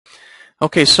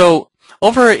Okay, so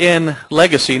over in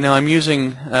Legacy, now I'm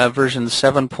using version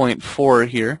 7.4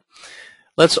 here.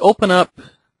 Let's open up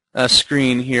a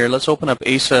screen here. Let's open up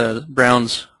Asa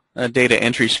Brown's data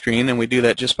entry screen, and we do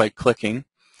that just by clicking.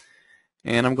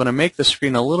 And I'm going to make the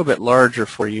screen a little bit larger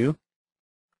for you.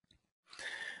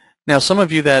 Now, some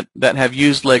of you that have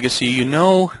used Legacy, you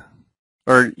know,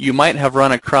 or you might have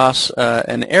run across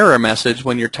an error message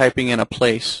when you're typing in a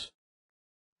place.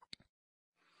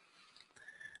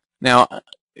 Now,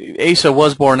 Asa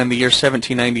was born in the year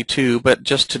 1792, but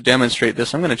just to demonstrate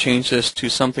this, I'm going to change this to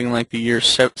something like the year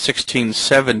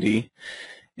 1670.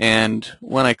 And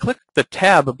when I click the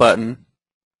Tab button,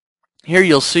 here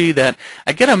you'll see that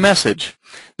I get a message.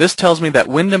 This tells me that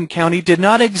Windham County did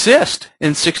not exist in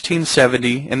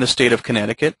 1670 in the state of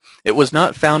Connecticut. It was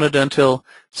not founded until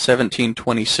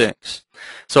 1726.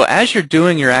 So as you're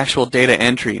doing your actual data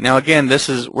entry, now again,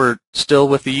 we're still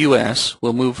with the U.S.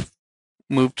 We'll move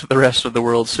to the rest of the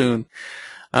world soon.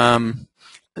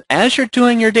 As you're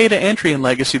doing your data entry in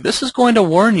Legacy, this is going to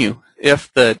warn you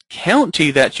if the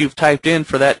county that you've typed in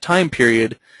for that time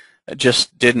period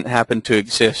just didn't happen to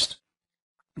exist.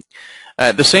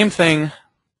 The same thing,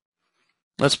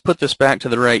 let's put this back to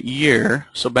the right year,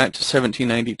 so back to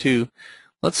 1792.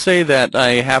 Let's say that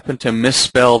I happen to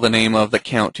misspell the name of the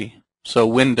county, so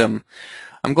Windham.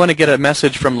 I'm going to get a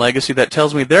message from Legacy that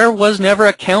tells me there was never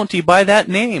a county by that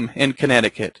name in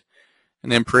Connecticut.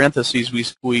 And in parentheses,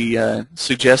 we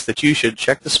suggest that you should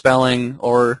check the spelling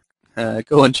or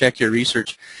go and check your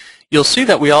research. You'll see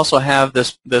that we also have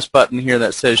this button here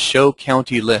that says Show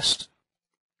County List.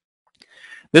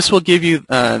 This will give you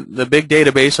the big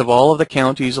database of all of the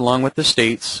counties along with the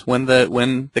states, when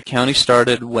the county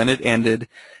started, when it ended,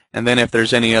 and then if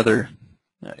there's any other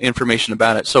information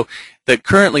about it. So the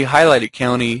currently highlighted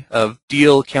county of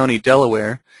Deal County,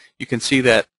 Delaware, you can see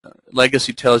that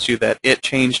Legacy tells you that it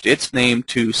changed its name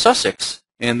to Sussex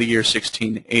in the year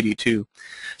 1682.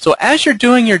 So as you're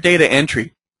doing your data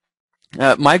entry,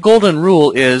 my golden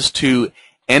rule is to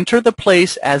enter the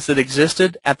place as it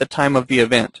existed at the time of the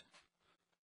event.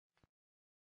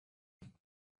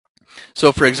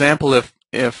 So for example,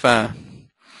 if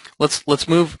let's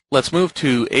move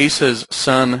to Asa's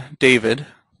son David,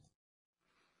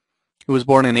 who was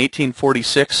born in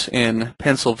 1846 in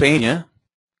Pennsylvania.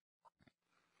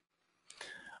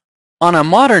 On a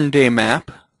modern day map,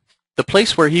 the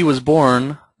place where he was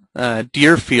born,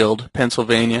 Deerfield,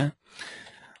 Pennsylvania.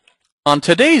 On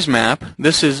today's map,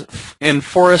 this is in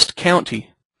Forest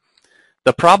County.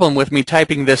 The problem with me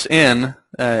typing this in,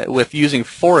 with using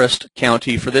Forest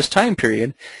County for this time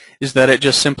period, is that it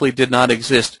just simply did not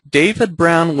exist. David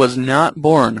Brown was not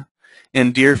born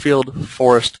in Deerfield,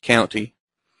 Forest County.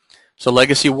 So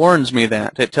Legacy warns me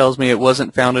that. It tells me it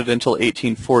wasn't founded until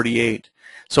 1848.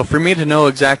 So for me to know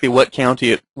exactly what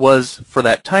county it was for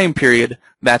that time period,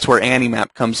 that's where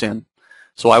AniMap comes in.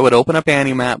 So I would open up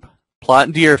AniMap,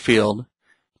 plot Deerfield,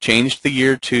 change the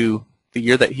year to the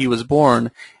year that he was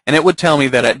born, and it would tell me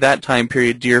that at that time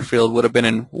period Deerfield would have been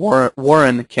in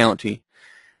Warren County.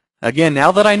 Again,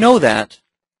 now that I know that,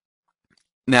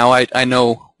 now I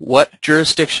know what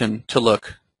jurisdiction to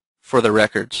look for the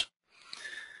records.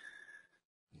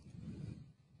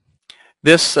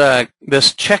 This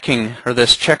checking, or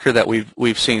this checker that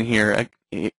we've seen here,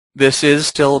 this is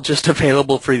still just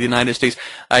available for the United States.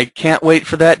 I can't wait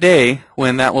for that day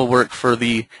when that will work for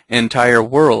the entire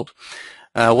world.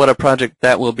 What a project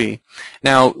that will be.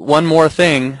 Now, one more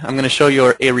thing, I'm going to show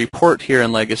you a report here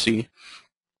in Legacy.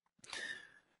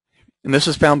 And this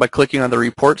is found by clicking on the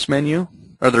Reports menu,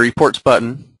 or the Reports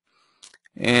button.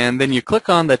 And then you click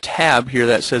on the tab here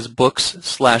that says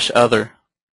Books/Other.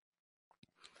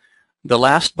 The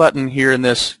last button here in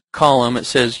this column, it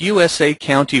says USA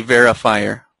County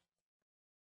Verifier.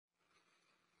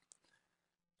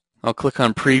 I'll click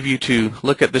on Preview to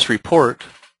look at this report,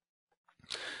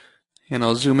 and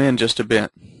I'll zoom in just a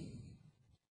bit.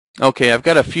 Okay, I've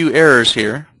got a few errors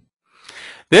here.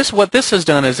 What this has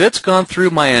done is it's gone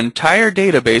through my entire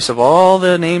database of all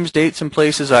the names, dates, and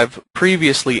places I've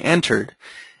previously entered,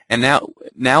 and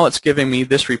now it's giving me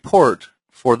this report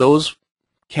for those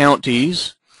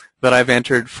counties that I've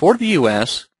entered for the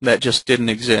U.S. that just didn't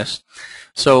exist.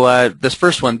 So this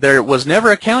first one, there was never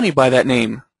a county by that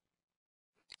name.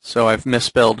 So I've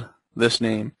misspelled this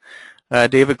name.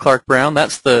 David Clark Brown,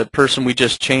 that's the person we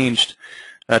just changed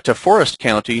to Forest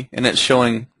County, and it's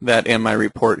showing that in my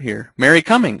report here. Mary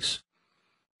Cummings.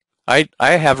 I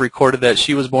have recorded that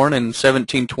she was born in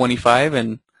 1725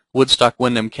 in Woodstock,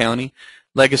 Windham County.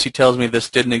 Legacy tells me this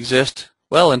didn't exist,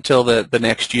 well, until the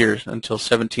next year, until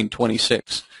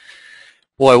 1726.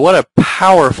 Boy, what a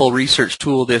powerful research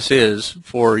tool this is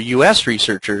for U.S.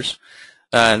 researchers.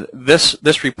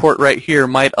 this report right here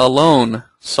might alone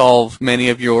solve many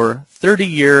of your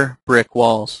 30-year brick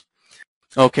walls.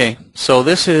 Okay, so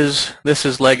this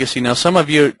is legacy. Now some of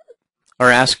you are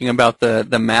asking about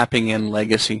the mapping in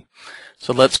legacy.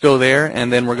 So let's go there,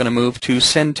 and then we're going to move to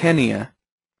Centennia.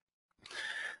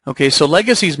 Okay, so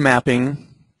legacy's mapping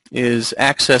is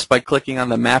accessed by clicking on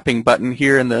the mapping button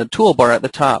here in the toolbar at the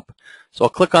top. So I'll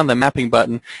click on the mapping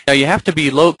button. Now you have to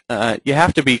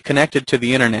be connected to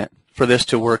the internet for this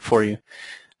to work for you.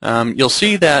 You'll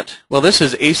see that, well, this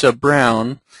is Asa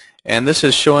Brown, and this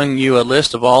is showing you a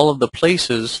list of all of the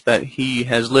places that he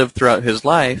has lived throughout his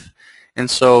life, and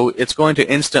so it's going to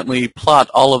instantly plot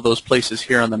all of those places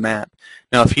here on the map.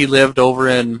 Now if he lived over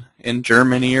in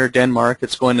Germany or Denmark,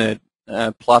 it's going to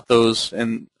plot those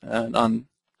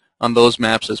on those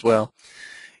maps as well.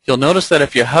 You'll notice that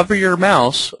if you hover your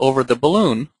mouse over the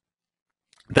balloon,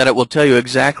 that it will tell you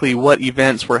exactly what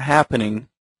events were happening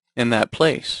in that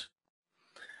place.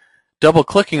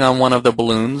 Double-clicking on one of the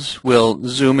balloons will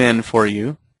zoom in for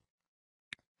you.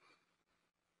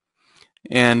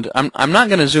 And I'm not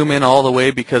going to zoom in all the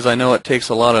way because I know it takes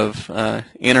a lot of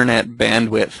internet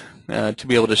bandwidth to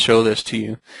be able to show this to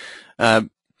you.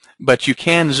 But you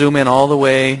can zoom in all the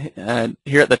way.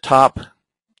 Here at the top,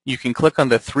 you can click on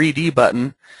the 3D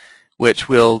button, which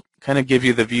will kind of give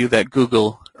you the view that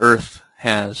Google Earth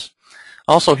has.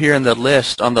 Also here in the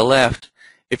list on the left,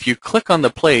 if you click on the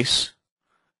place,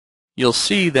 you'll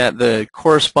see that the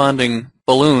corresponding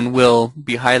balloon will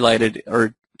be highlighted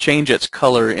or change its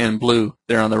color in blue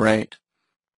there on the right.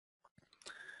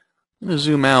 I'm going to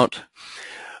zoom out.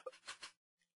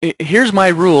 Here's my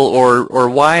rule, or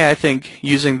why I think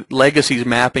using legacy's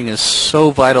mapping is so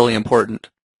vitally important.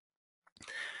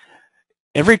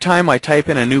 Every time I type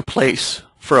in a new place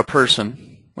for a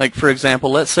person, like for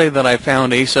example, let's say that I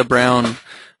found Asa Brown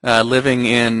living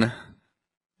in,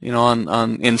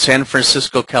 in San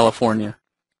Francisco, California.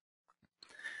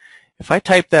 If I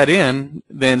type that in,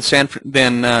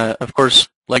 then of course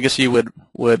legacy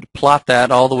would plot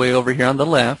that all the way over here on the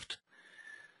left.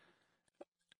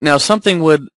 Now something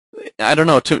would, I don't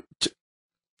know,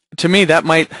 to me that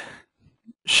might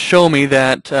show me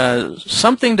that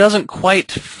something doesn't quite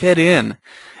fit in.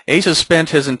 Asa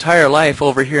spent his entire life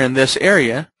over here in this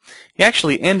area. He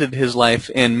actually ended his life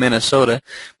in Minnesota.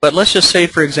 But let's just say,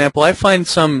 for example, I find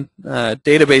some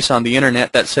database on the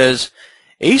internet that says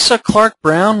Asa Clark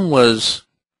Brown was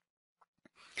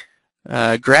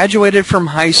graduated from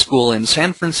high school in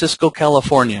San Francisco,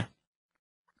 California.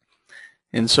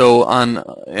 And so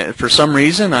for some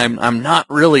reason, I'm not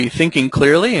really thinking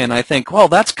clearly, and I think, well,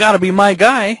 that's got to be my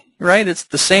guy, right? It's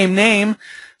the same name.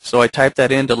 So I type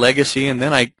that into legacy, and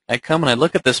then I come and I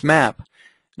look at this map,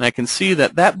 and I can see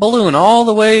that that balloon all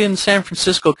the way in San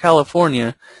Francisco,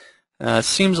 California,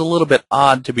 seems a little bit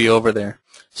odd to be over there.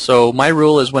 So my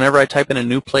rule is whenever I type in a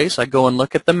new place, I go and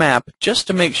look at the map just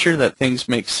to make sure that things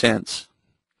make sense.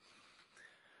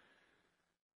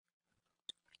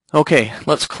 Okay,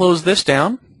 let's close this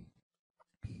down.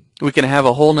 We can have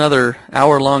a whole nother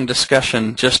hour-long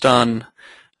discussion just on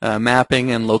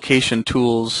mapping and location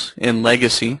tools in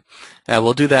legacy.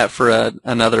 We'll do that for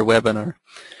another webinar.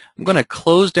 I'm going to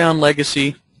close down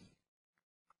legacy,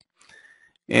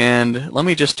 and let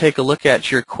me just take a look at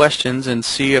your questions and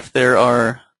see if there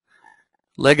are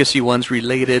legacy ones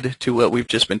related to what we've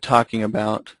just been talking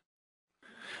about.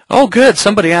 Oh, good.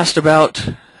 Somebody asked about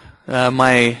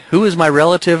who is my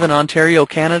relative in Ontario,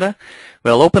 Canada?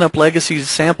 Well, open up Legacy's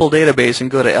sample database and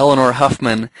go to Eleanor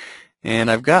Huffman, and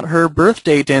I've got her birth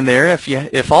date in there.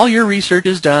 If all your research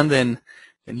is done, then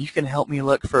you can help me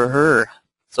look for her.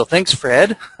 So thanks,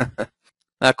 Fred.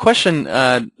 A question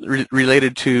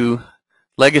related to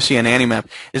Legacy and AniMap.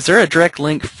 Is there a direct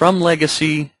link from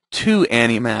Legacy to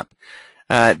AniMap?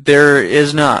 There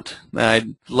is not.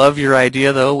 I love your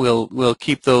idea, though. We'll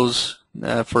keep those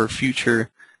for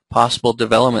future possible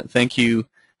development. Thank you,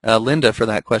 Linda, for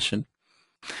that question.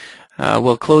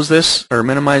 We'll close this or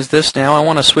minimize this now. I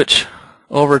want to switch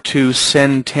over to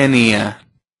Centennia.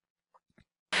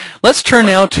 Let's turn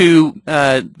now to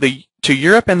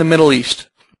Europe and the Middle East.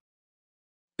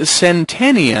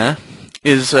 Centennia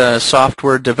is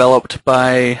software developed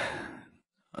by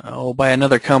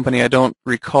another company. I don't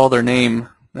recall their name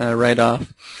right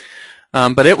off.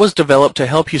 But it was developed to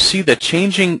help you see the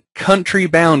changing country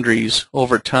boundaries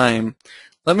over time.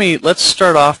 Let's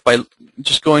start off by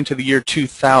just going to the year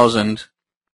 2000.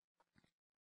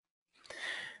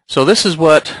 So this is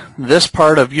what this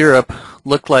part of Europe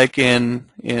looked like today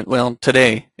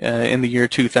in the year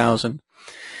 2000.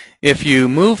 If you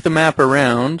move the map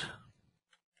around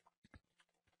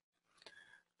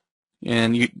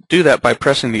And you do that by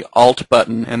pressing the Alt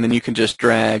button, and then you can just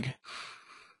drag.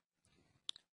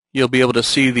 You'll be able to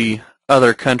see the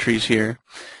other countries here.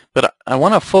 But I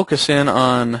want to focus in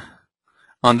on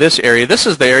this area. This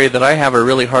is the area that I have a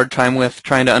really hard time with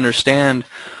trying to understand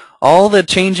all the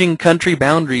changing country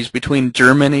boundaries between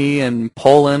Germany and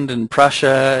Poland and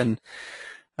Prussia, and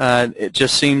it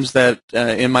just seems that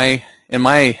in my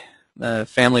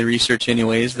family research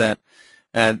anyways, that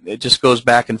it just goes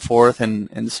back and forth,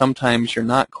 and sometimes you're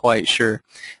not quite sure.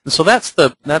 And so that's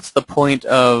the point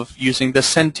of using the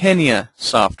Centennia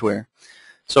software.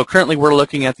 So currently we're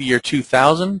looking at the year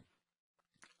 2000.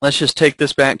 Let's just take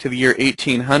this back to the year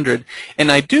 1800,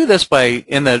 and I do this by,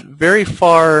 in the very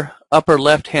far upper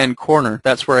left-hand corner,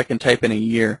 that's where I can type in a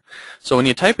year. So when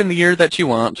you type in the year that you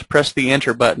want, press the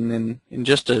Enter button, and in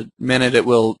just a minute it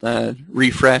will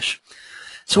refresh.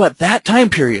 So at that time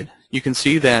period, you can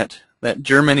see that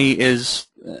Germany is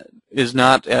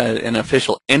not an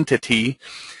official entity,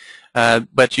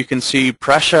 but you can see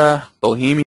Prussia,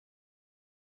 Bohemia,